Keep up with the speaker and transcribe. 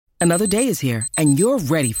Another day is here, and you're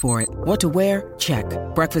ready for it. What to wear? Check.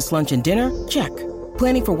 Breakfast, lunch, and dinner? Check.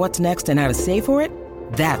 Planning for what's next and how to save for it?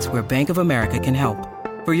 That's where Bank of America can help.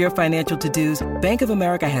 For your financial to-dos, Bank of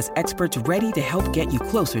America has experts ready to help get you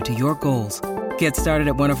closer to your goals. Get started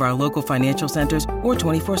at one of our local financial centers or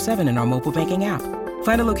 24/7 in our mobile banking app.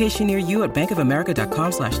 Find a location near you at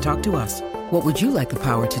bankofamerica.com/talktous. What would you like the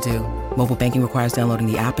power to do? Mobile banking requires downloading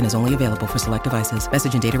the app and is only available for select devices.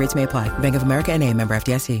 Message and data rates may apply. Bank of America N.A., member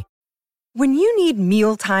FDIC. When you need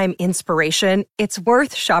mealtime inspiration, it's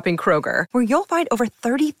worth shopping Kroger, where you'll find over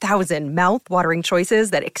 30,000 mouth-watering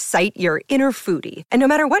choices that excite your inner foodie. And no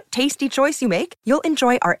matter what tasty choice you make, you'll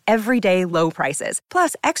enjoy our everyday low prices,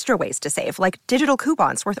 plus extra ways to save, like digital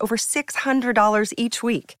coupons worth over $600 each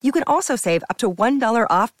week. You can also save up to $1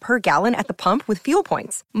 off per gallon at the pump with fuel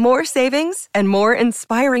points. More savings and more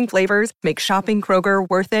inspiring flavors make shopping Kroger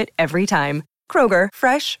worth it every time. Kroger,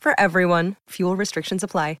 fresh for everyone. Fuel restrictions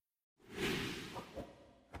apply.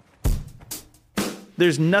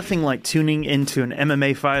 There's nothing like tuning into an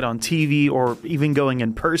MMA fight on TV or even going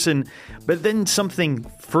in person, but then something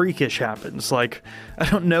freakish happens. Like, I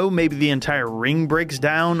don't know, maybe the entire ring breaks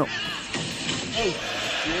down. Oh, shit.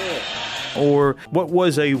 Or what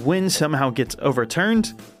was a win somehow gets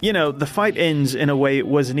overturned. You know, the fight ends in a way it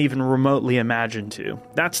wasn't even remotely imagined to.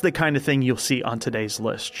 That's the kind of thing you'll see on today's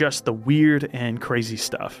list. Just the weird and crazy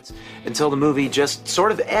stuff. Until the movie just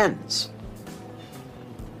sort of ends.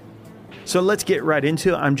 So let's get right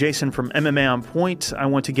into it. I'm Jason from MMA On Point. I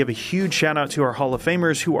want to give a huge shout out to our Hall of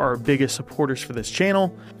Famers who are our biggest supporters for this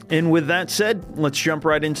channel. And with that said, let's jump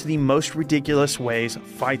right into the most ridiculous ways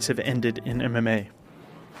fights have ended in MMA.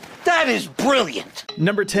 That is brilliant!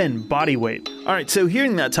 Number 10, body weight. Alright, so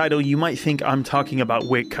hearing that title, you might think I'm talking about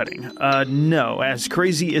weight cutting. No, as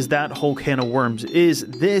crazy as that whole can of worms is,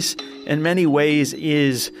 this, in many ways,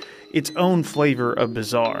 is its own flavor of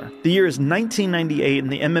bizarre. The year is 1998 and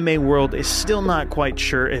the MMA world is still not quite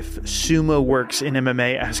sure if sumo works in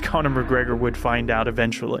MMA, as Conor McGregor would find out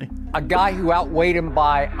eventually. A guy who outweighed him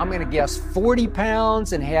by, I'm going to guess, 40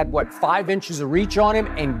 pounds and had, 5 inches of reach on him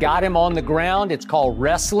and got him on the ground. It's called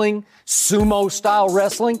wrestling, sumo-style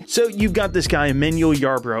wrestling. So you've got this guy, Emmanuel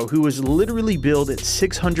Yarbrough, who was literally billed at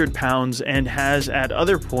 600 pounds and has, at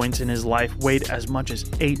other points in his life, weighed as much as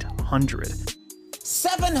 800.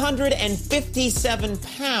 757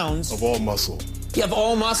 pounds. Of all muscle. Yeah, of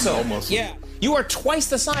all muscle. All muscle. Yeah. You are twice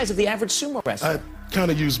the size of the average sumo wrestler. I kind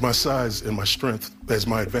of use my size and my strength as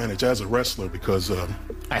my advantage as a wrestler because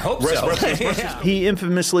I hope so. Yeah. He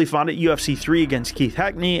infamously fought at UFC 3 against Keith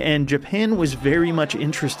Hackney, and Japan was very much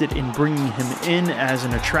interested in bringing him in as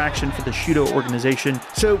an attraction for the Shudo organization.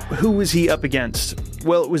 So who was he up against?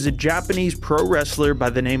 Well, it was a Japanese pro wrestler by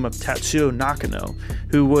the name of Tatsuo Nakano,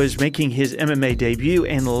 who was making his MMA debut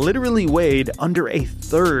and literally weighed under a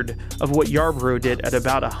third of what Yarbrough did at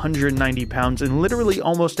about 190 pounds and literally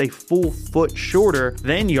almost a full foot shorter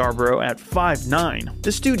than Yarbrough at 5'9".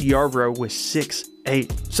 This dude Yarbrough was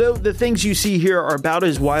 6'8". So the things you see here are about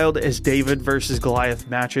as wild as David versus Goliath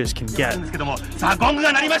matches can get.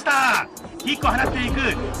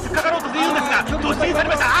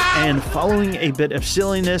 And following a bit of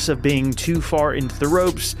silliness of being too far into the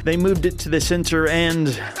ropes, they moved it to the center and...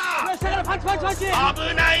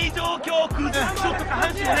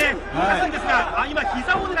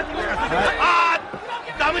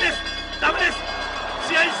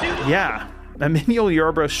 Yeah, Emmanuel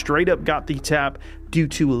Yarbrough straight up got the tap due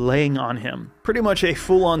to laying on him. Pretty much a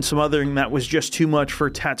full-on smothering that was just too much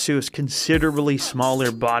for Tatsuo's considerably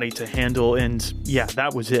smaller body to handle, and yeah,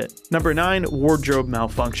 that was it. Number 9, wardrobe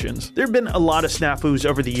malfunctions. There have been a lot of snafus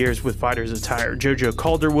over the years with fighters' attire. Jojo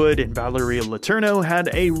Calderwood and Valeria Letourneau had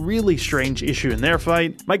a really strange issue in their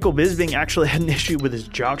fight. Michael Bisping actually had an issue with his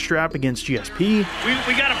jockstrap against GSP.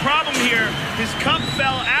 We got a problem here. His cup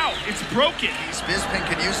fell out. It's broken. Bisping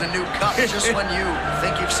could use a new cup just when you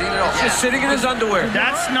think you've seen it all. Just sitting in his underwear.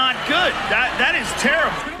 That's not good. That is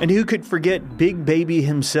terrible. And who could forget Big Baby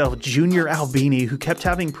himself, Junior Albini, who kept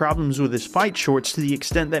having problems with his fight shorts to the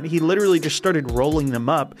extent that he literally just started rolling them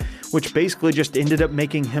up, which basically just ended up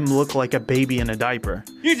making him look like a baby in a diaper.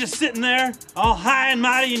 You're just sitting there, all high and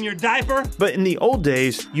mighty in your diaper. But in the old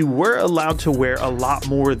days, you were allowed to wear a lot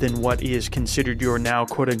more than what is considered your now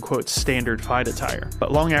quote-unquote standard fight attire.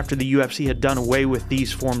 But long after the UFC had done away with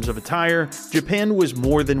these forms of attire, Japan was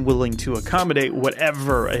more than willing to accommodate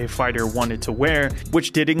whatever a fighter wanted to wear,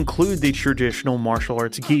 which did include the traditional martial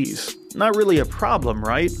arts gis. Not really a problem,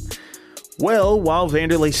 right? Well, while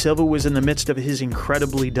Wanderlei Silva was in the midst of his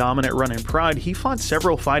incredibly dominant run in Pride, he fought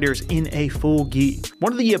several fighters in a full gi.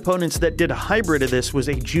 One of the opponents that did a hybrid of this was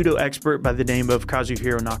a judo expert by the name of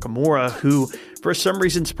Kazuhiro Nakamura, who for some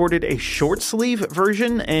reason sported a short sleeve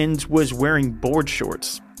version and was wearing board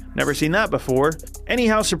shorts. Never seen that before.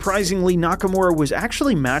 Anyhow, surprisingly, Nakamura was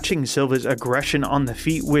actually matching Silva's aggression on the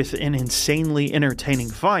feet with an insanely entertaining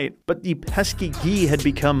fight, but the pesky gi had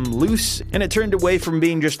become loose, and it turned away from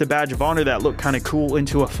being just a badge of honor that looked kind of cool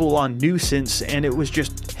into a full-on nuisance, and it was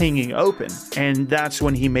just hanging open. And that's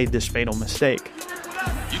when he made this fatal mistake.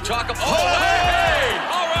 You talk about... Oh, hey!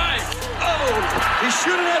 All right! Oh, he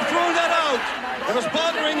shouldn't have thrown that out! It was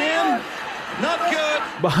bothering him. Not good.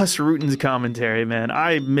 Bas Rutten's commentary, man.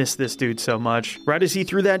 I miss this dude so much. Right as he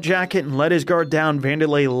threw that jacket and let his guard down,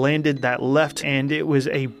 Wanderlei landed that left, and it was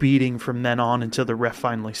a beating from then on until the ref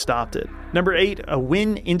finally stopped it. Number 8, a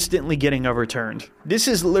win instantly getting overturned. This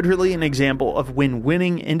is literally an example of when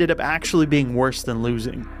winning ended up actually being worse than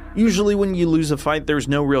losing. Usually when you lose a fight, there's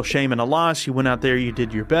no real shame in a loss. You went out there, you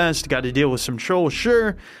did your best, got to deal with some trolls,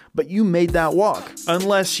 sure, but you made that walk.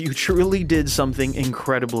 Unless you truly did something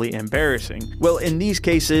incredibly embarrassing. Well, in these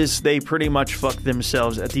cases, they pretty much fucked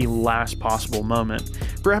themselves at the last possible moment.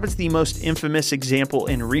 Perhaps the most infamous example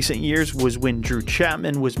in recent years was when Drew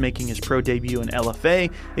Chapman was making his pro debut in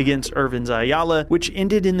LFA against Irvin Ayala, which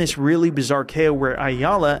ended in this really bizarre KO where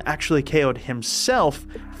Ayala actually KO'd himself,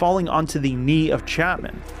 falling onto the knee of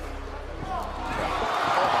Chapman.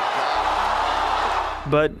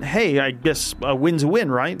 But hey, I guess a win's a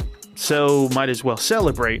win, right? So might as well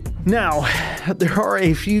celebrate. Now, there are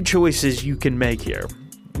a few choices you can make here.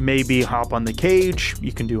 Maybe hop on the cage,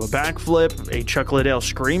 you can do a backflip, a Chuck Liddell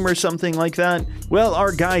scream or something like that. Well,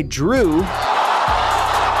 our guy Drew...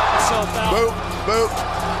 Boop,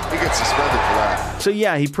 boop. He gets suspended for that. So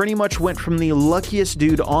yeah, he pretty much went from the luckiest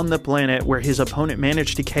dude on the planet where his opponent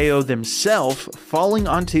managed to KO themselves, falling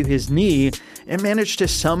onto his knee, and managed to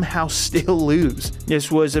somehow still lose.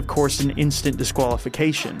 This was, of course, an instant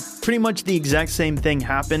disqualification. Pretty much the exact same thing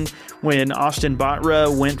happened when Austin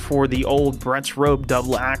Batra went for the old Brett's Rope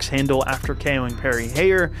double axe handle after KOing Perry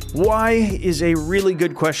Hayer. Why is a really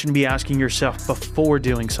good question to be asking yourself before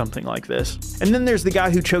doing something like this. And then there's the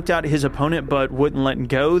guy who choked out his opponent but wouldn't let him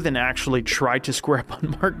go, then actually tried to square up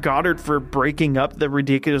on Mark Goddard for breaking up the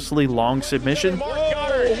ridiculously long submission. Mark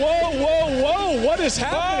Goddard. Whoa, what is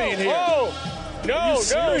happening here? No,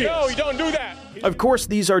 you don't do that. Of course,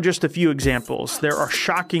 these are just a few examples. There are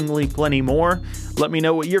shockingly plenty more. Let me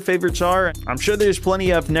know what your favorites are. I'm sure there's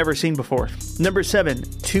plenty I've never seen before. Number 7,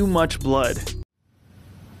 too much blood.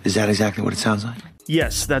 Is that exactly what it sounds like?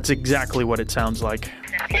 Yes, that's exactly what it sounds like.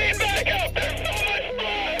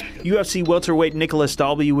 UFC welterweight Nicholas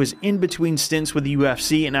Dalby was in between stints with the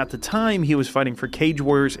UFC, and at the time he was fighting for Cage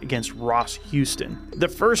Warriors against Ross Houston. The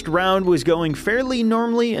first round was going fairly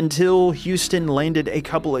normally until Houston landed a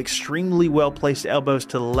couple extremely well-placed elbows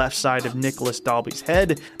to the left side of Nicholas Dalby's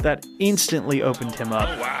head that instantly opened him up.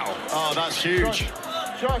 Oh, wow. Oh, that's huge.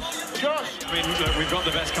 Josh. I mean, look, we've got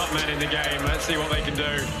the best cut man in the game. Let's see what they can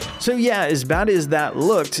do. So yeah, as bad as that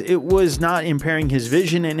looked, it was not impairing his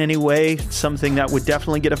vision in any way, something that would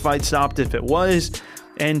definitely get a fight stopped if it was,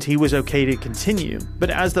 and he was okay to continue.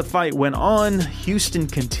 But as the fight went on, Houston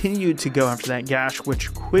continued to go after that gash,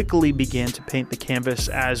 which quickly began to paint the canvas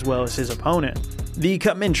as well as his opponent. The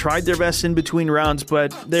Cutmen tried their best in between rounds,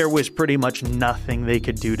 but there was pretty much nothing they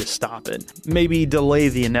could do to stop it. Maybe delay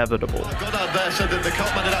the inevitable. I got out there so that the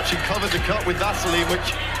Cutman had actually covered the cut with Vaseline, which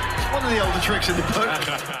is one of the older tricks in the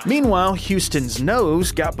book. Meanwhile, Houston's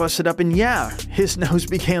nose got busted up, and yeah, his nose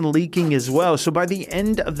began leaking as well. So by the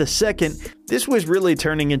end of the second, this was really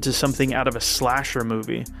turning into something out of a slasher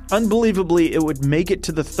movie. Unbelievably, it would make it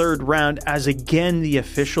to the third round as again the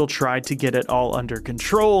official tried to get it all under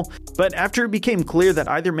control, but after it became clear that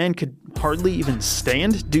either man could hardly even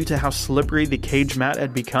stand due to how slippery the cage mat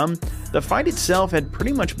had become, the fight itself had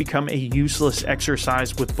pretty much become a useless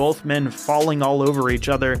exercise, with both men falling all over each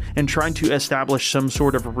other and trying to establish some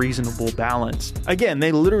sort of reasonable balance. Again,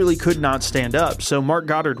 they literally could not stand up, so Mark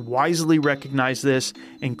Goddard wisely recognized this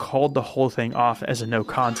and called the whole thing off as a no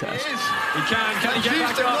contest. He can he get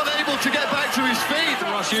back up? Not able to get back to his feet.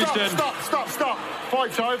 Ross Houston. Stop.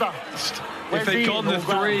 Fight's over. If they'd gone the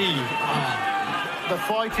 3. The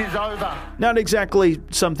fight is over. Not exactly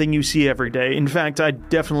something you see every day. In fact, I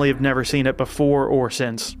definitely have never seen it before or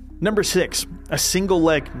since. Number 6, a single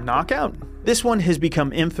leg knockout? This one has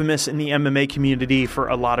become infamous in the MMA community for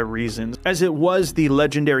a lot of reasons, as it was the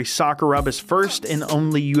legendary Sakuraba's first and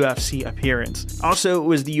only UFC appearance. Also, it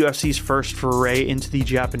was the UFC's first foray into the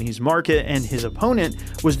Japanese market, and his opponent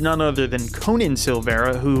was none other than Conan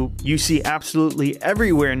Silveira, who you see absolutely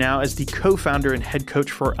everywhere now as the co-founder and head coach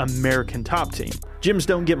for American Top Team. Gyms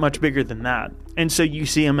don't get much bigger than that, and so you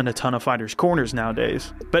see him in a ton of fighters' corners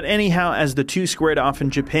nowadays. But anyhow, as the two squared off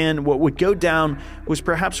in Japan, what would go down was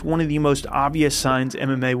perhaps one of the most obvious signs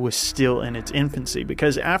MMA was still in its infancy,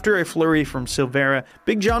 because after a flurry from Silveira,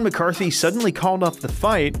 Big John McCarthy suddenly called off the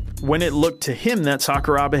fight when it looked to him that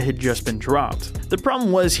Sakuraba had just been dropped. The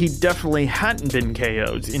problem was he definitely hadn't been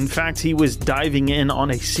KO'd. In fact, he was diving in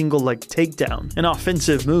on a single leg takedown, an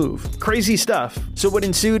offensive move. Crazy stuff. So what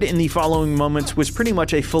ensued in the following moments was pretty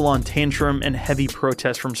much a full-on tantrum and heavy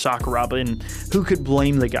protest from Sakuraba, and who could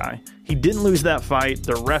blame the guy? He didn't lose that fight,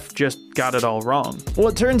 the ref just got it all wrong. Well,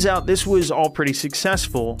 it turns out this was all pretty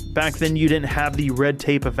successful. Back then you didn't have the red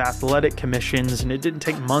tape of athletic commissions, and it didn't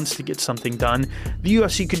take months to get something done. The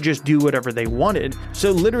UFC could just do whatever they wanted.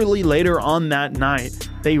 So literally later on that night,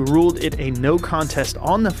 they ruled it a no contest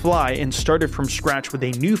on the fly and started from scratch with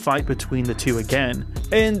a new fight between the two again.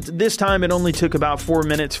 And this time it only took about 4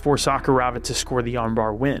 minutes for Sakuraba to score the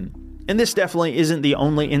armbar win. And this definitely isn't the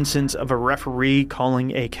only instance of a referee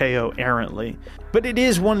calling a KO errantly, but it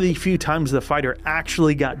is one of the few times the fighter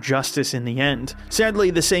actually got justice in the end. Sadly,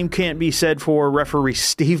 the same can't be said for referee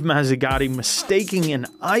Steve Mazzagatti mistaking an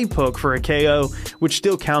eye poke for a KO, which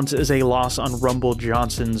still counts as a loss on Rumble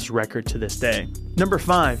Johnson's record to this day. Number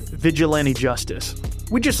 5, vigilante justice.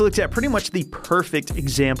 We just looked at pretty much the perfect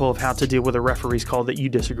example of how to deal with a referee's call that you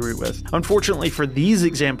disagree with. Unfortunately for these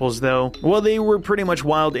examples though, well, they were pretty much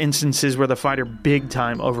wild instances where the fighter big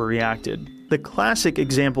time overreacted. The classic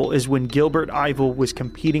example is when Gilbert Yvel was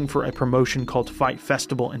competing for a promotion called Fight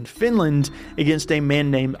Festival in Finland against a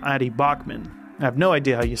man named Adi Bachman. I have no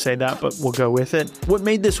idea how you say that, but we'll go with it. What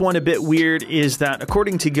made this one a bit weird is that,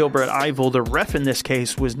 according to Gilbert Yvel, the ref in this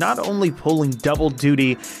case was not only pulling double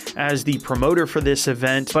duty as the promoter for this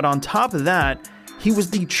event, but on top of that, he was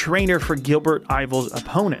the trainer for Gilbert Yvel's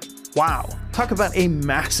opponent. Wow. Talk about a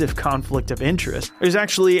massive conflict of interest. There's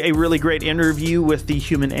actually a really great interview with the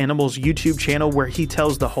Human Animals YouTube channel where he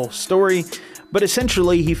tells the whole story, but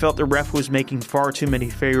essentially he felt the ref was making far too many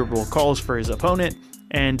favorable calls for his opponent,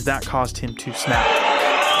 and that caused him to snap.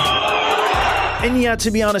 And yeah,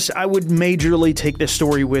 to be honest, I would majorly take this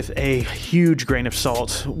story with a huge grain of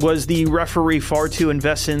salt. Was the referee far too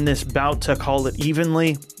invested in this bout to call it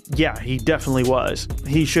evenly? Yeah, he definitely was.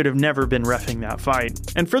 He should have never been reffing that fight.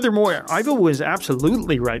 And furthermore, Yvel was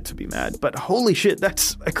absolutely right to be mad, but holy shit,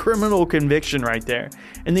 that's a criminal conviction right there.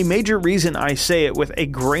 And the major reason I say it with a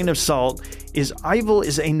grain of salt is Yvel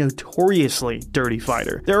is a notoriously dirty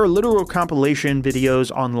fighter. There are literal compilation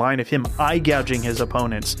videos online of him eye-gouging his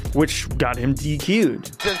opponents, which got him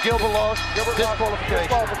DQ'd. Says Gilbert lost.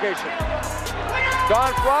 Disqualification.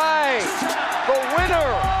 Gone right. The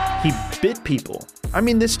winner. He bit people. I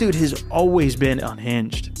mean, this dude has always been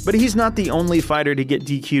unhinged. But he's not the only fighter to get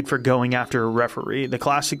DQ'd for going after a referee. The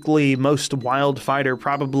classically most wild fighter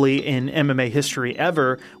probably in MMA history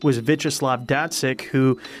ever was Vyacheslav Datsik,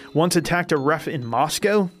 who once attacked a ref in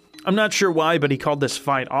Moscow. I'm not sure why, but he called this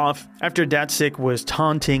fight off after Datsik was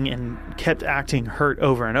taunting and kept acting hurt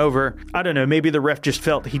over and over. I don't know, maybe the ref just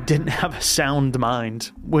felt he didn't have a sound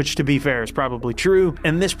mind, which to be fair is probably true,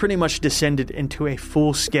 and this pretty much descended into a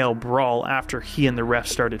full-scale brawl after he and the ref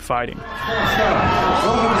started fighting.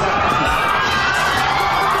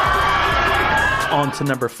 On to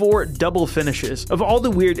number 4, double finishes. Of all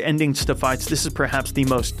the weird endings to fights, this is perhaps the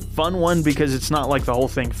most fun one because it's not like the whole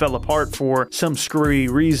thing fell apart for some screwy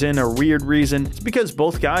reason or weird reason. It's because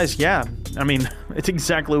both guys, it's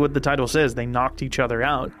exactly what the title says. They knocked each other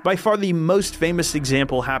out. By far the most famous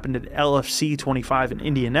example happened at LFC 25 in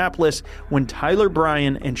Indianapolis when Tyler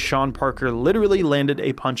Bryan and Sean Parker literally landed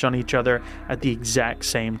a punch on each other at the exact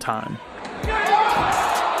same time.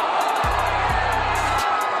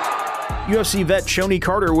 UFC vet Shoney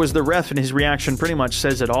Carter was the ref, and his reaction pretty much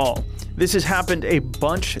says it all. This has happened a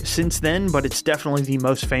bunch since then, but it's definitely the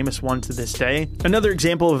most famous one to this day. Another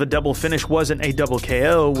example of a double finish wasn't a double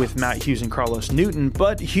KO with Matt Hughes and Carlos Newton,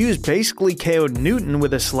 but Hughes basically KO'd Newton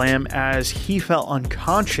with a slam as he fell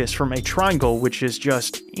unconscious from a triangle, which is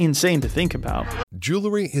just insane to think about.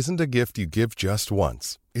 Jewelry isn't a gift you give just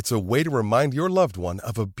once. It's a way to remind your loved one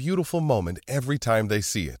of a beautiful moment every time they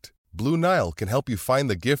see it. Blue Nile can help you find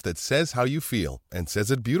the gift that says how you feel and says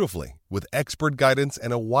it beautifully, with expert guidance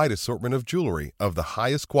and a wide assortment of jewelry of the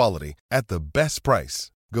highest quality at the best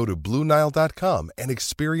price. Go to BlueNile.com and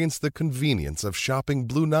experience the convenience of shopping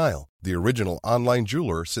Blue Nile, the original online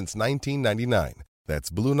jeweler since 1999. That's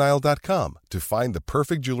BlueNile.com to find the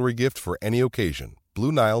perfect jewelry gift for any occasion.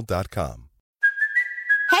 BlueNile.com.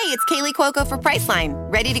 Hey, it's Kaylee Cuoco for Priceline.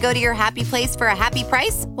 Ready to go to your happy place for a happy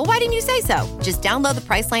price? Well, why didn't you say so? Just download the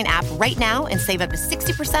Priceline app right now and save up to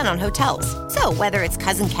 60% on hotels. So whether it's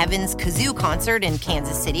Cousin Kevin's Kazoo Concert in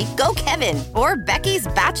Kansas City, go Kevin, or Becky's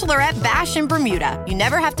Bachelorette Bash in Bermuda, you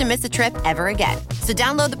never have to miss a trip ever again. So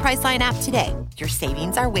download the Priceline app today. Your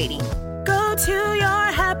savings are waiting. Go to your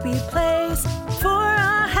happy place for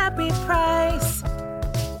a happy price.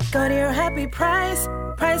 Go to your happy price,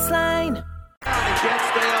 Priceline. He can't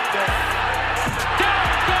stay up there.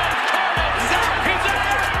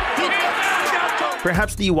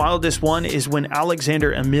 Perhaps the wildest one is when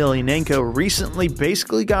Alexander Emelianenko recently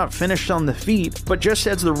basically got finished on the feet, but just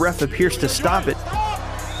as the ref appears to stop it,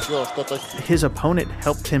 his opponent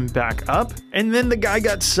helped him back up, and then the guy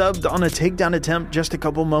got subbed on a takedown attempt just a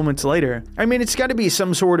couple moments later. I mean, it's got to be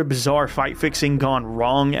some sort of bizarre fight fixing gone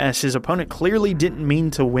wrong, as his opponent clearly didn't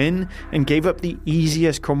mean to win and gave up the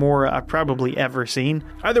easiest Kimura I've probably ever seen.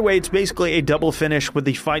 Either way, it's basically a double finish with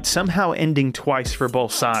the fight somehow ending twice for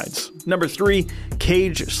both sides. Number 3,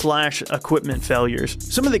 cage/equipment failures.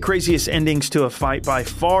 Some of the craziest endings to a fight by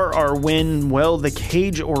far are when, well, the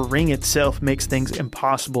cage or ring itself makes things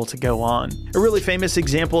impossible to go on. A really famous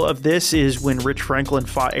example of this is when Rich Franklin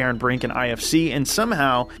fought Aaron Brink in IFC, and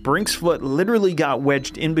somehow Brink's foot literally got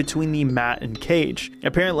wedged in between the mat and cage.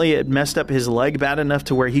 Apparently it messed up his leg bad enough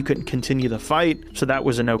to where he couldn't continue the fight, so that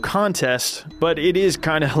was a no contest, but it is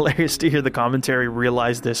kind of hilarious to hear the commentary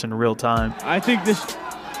realize this in real time. I think this...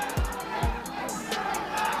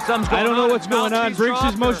 I don't know what's going on. Briggs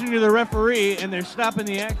is motioning to the referee, and they're stopping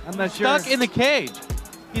the act. I'm not sure. Stuck in the cage.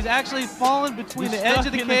 He's actually fallen between the edge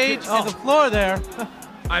of the cage and the floor there.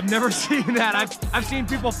 I've never seen that. I've seen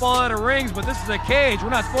people fall out of rings, but this is a cage. We're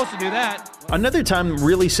not supposed to do that. Another time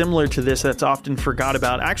really similar to this that's often forgot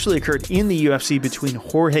about actually occurred in the UFC between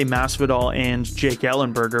Jorge Masvidal and Jake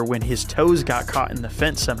Ellenberger when his toes got caught in the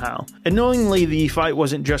fence somehow. Annoyingly, the fight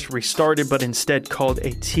wasn't just restarted, but instead called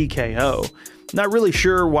a TKO. Not really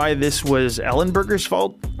sure why this was Ellenberger's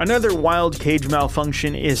fault. Another wild cage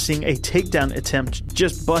malfunction is seeing a takedown attempt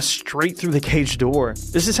just bust straight through the cage door.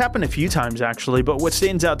 This has happened a few times actually, but what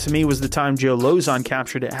stands out to me was the time Joe Lozon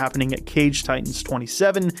captured it happening at Cage Titans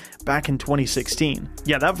 27 back in 2016.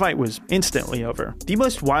 Yeah, that fight was instantly over. The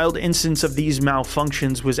most wild instance of these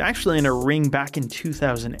malfunctions was actually in a ring back in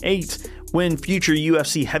 2008 when future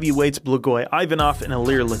UFC heavyweights Blagoy Ivanov and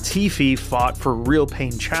Ilir Latifi fought for Real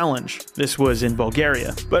Pain Challenge. This was in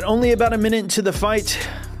Bulgaria. But only about a minute into the fight,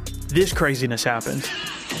 this craziness happened.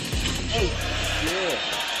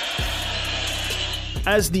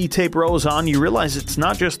 As the tape rolls on, you realize it's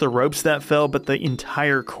not just the ropes that fell, but the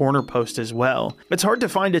entire corner post as well. It's hard to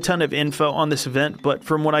find a ton of info on this event, but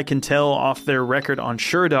from what I can tell off their record on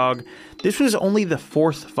SureDog, this was only the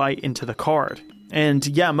 4th fight into the card. And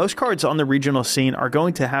yeah, most cards on the regional scene are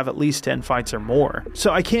going to have at least 10 fights or more.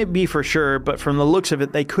 So I can't be for sure, but from the looks of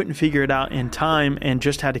it, they couldn't figure it out in time and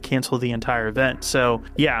just had to cancel the entire event. So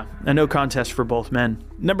yeah, a no contest for both men.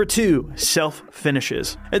 Number 2,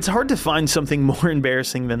 self-finishes. It's hard to find something more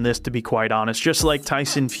embarrassing than this, to be quite honest. Just like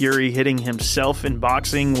Tyson Fury hitting himself in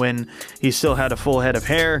boxing when he still had a full head of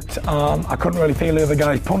hair. I couldn't really feel the other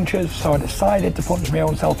guy's punches, so I decided to punch my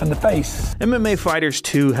own self in the face. MMA fighters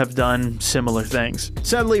too have done similar things.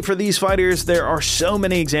 Sadly for these fighters, there are so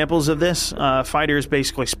many examples of this. Fighters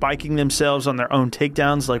basically spiking themselves on their own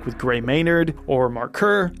takedowns, like with Gray Maynard or Mark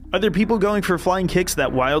Kerr. Other people going for flying kicks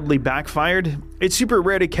that wildly backfired. It's super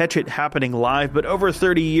rare to catch it happening live, but over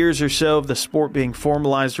 30 years or so of the sport being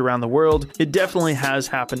formalized around the world, it definitely has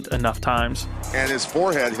happened enough times. And his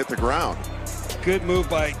forehead hit the ground. Good move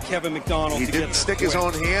by Kevin McDonald. He didn't stick his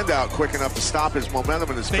own hand out quick enough to stop his momentum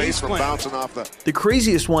and his face from bouncing off the... The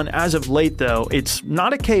craziest one as of late, though, it's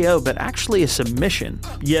not a KO, but actually a submission.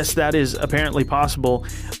 Yes, that is apparently possible.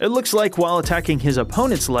 It looks like while attacking his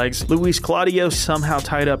opponent's legs, Luis Claudio somehow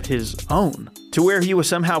tied up his own, to where he was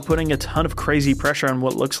somehow putting a ton of crazy pressure on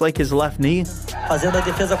what looks like his left knee. Fazendo a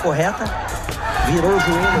defesa correta, virou o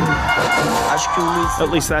joelho. At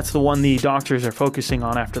least that's the one the doctors are focusing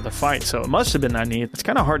on after the fight, so it must have been that knee. It's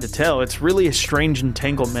kind of hard to tell. It's really a strange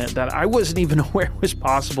entanglement that I wasn't even aware was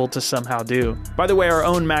possible to somehow do. By the way, our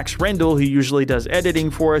own Max Rendell, who usually does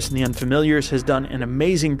editing for us in The Unfamiliars, has done an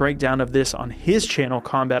amazing breakdown of this on his channel,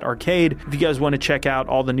 Combat Arcade, if you guys want to check out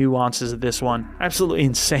all the nuances of this one. Absolutely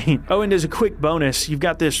insane. Oh, and as a quick bonus, you've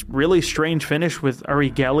got this really strange finish with Uri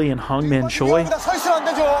Gelly and Hongman Choi.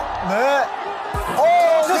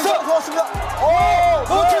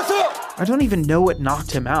 I don't even know what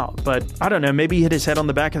knocked him out, but I don't know, maybe he hit his head on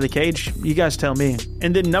the back of the cage. You guys tell me.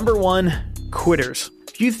 And then number 1, quitters.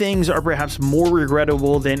 Few things are perhaps more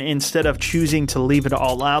regrettable than instead of choosing to leave it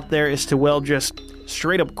all out there is to, well, just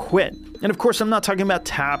straight up quit. And of course, I'm not talking about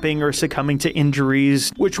tapping or succumbing to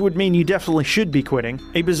injuries, which would mean you definitely should be quitting.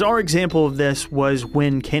 A bizarre example of this was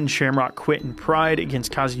when Ken Shamrock quit in Pride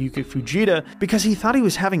against Kazuyuki Fujita because he thought he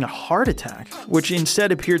was having a heart attack, which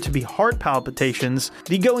instead appeared to be heart palpitations.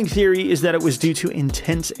 The going theory is that it was due to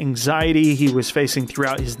intense anxiety he was facing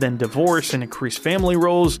throughout his then divorce and increased family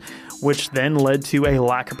roles, which then led to a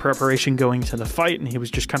lack of preparation going to the fight, and he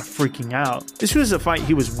was just kind of freaking out. This was a fight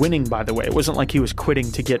he was winning, by the way. It wasn't like he was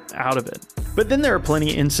quitting to get out of it. But then there are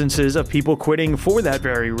plenty of instances of people quitting for that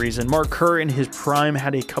very reason. Mark Kerr in his prime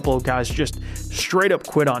had a couple of guys just straight up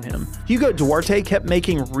quit on him. Hugo Duarte kept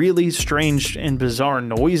making really strange and bizarre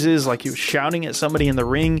noises, like he was shouting at somebody in the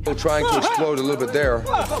ring. Trying to explode a little bit there.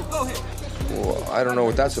 Well, I don't know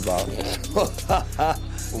what that's about.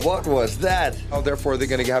 What was that? Oh, therefore, they're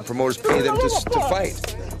going to have promoters pay them to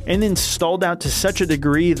fight. And then stalled out to such a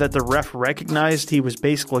degree that the ref recognized he was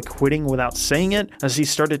basically quitting without saying it as he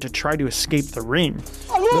started to try to escape the ring.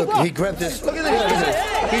 Look, he grabbed this. Look at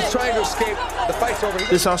this. He's trying to escape. The fight's over.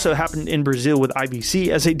 This also happened in Brazil with IBC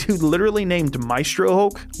as a dude literally named Maestro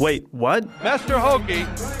Hulk. Wait, what? Master Hulky,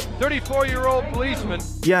 34-year-old policeman.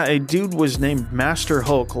 Yeah, a dude was named Master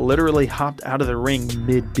Hulk literally hopped out of the ring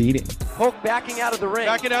mid-beating. Hulk backing out of the ring.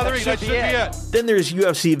 Backing out of the ring, that should be it. Then there's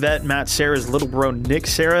UFC vet Matt Serra's little bro Nick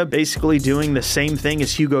Serra basically doing the same thing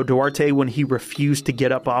as Hugo Duarte when he refused to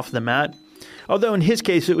get up off the mat. Although in his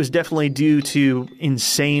case, it was definitely due to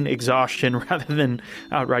insane exhaustion rather than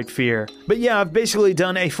outright fear. But yeah, I've basically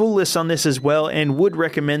done a full list on this as well and would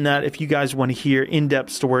recommend that if you guys want to hear in-depth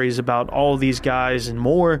stories about all these guys and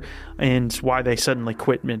more and why they suddenly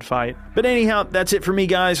quit mid-fight. But anyhow, that's it for me,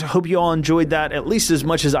 guys. I hope you all enjoyed that at least as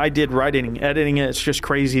much as I did writing and editing it. It's just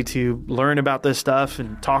crazy to learn about this stuff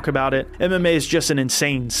and talk about it. MMA is just an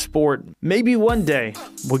insane sport. Maybe one day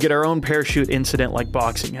we'll get our own parachute incident like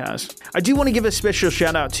boxing has. I do want to give a special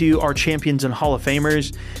shout out to our champions and Hall of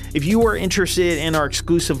Famers. If you are interested in our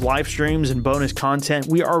exclusive live streams and bonus content,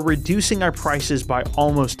 we are reducing our prices by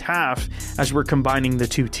almost half as we're combining the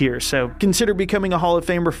two tiers. So consider becoming a Hall of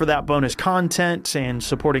Famer for that bonus content and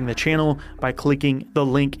supporting the channel by clicking the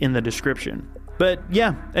link in the description. But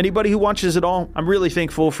yeah, anybody who watches it all, I'm really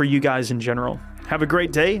thankful for you guys in general. Have a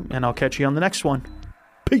great day, and I'll catch you on the next one.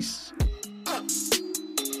 Peace.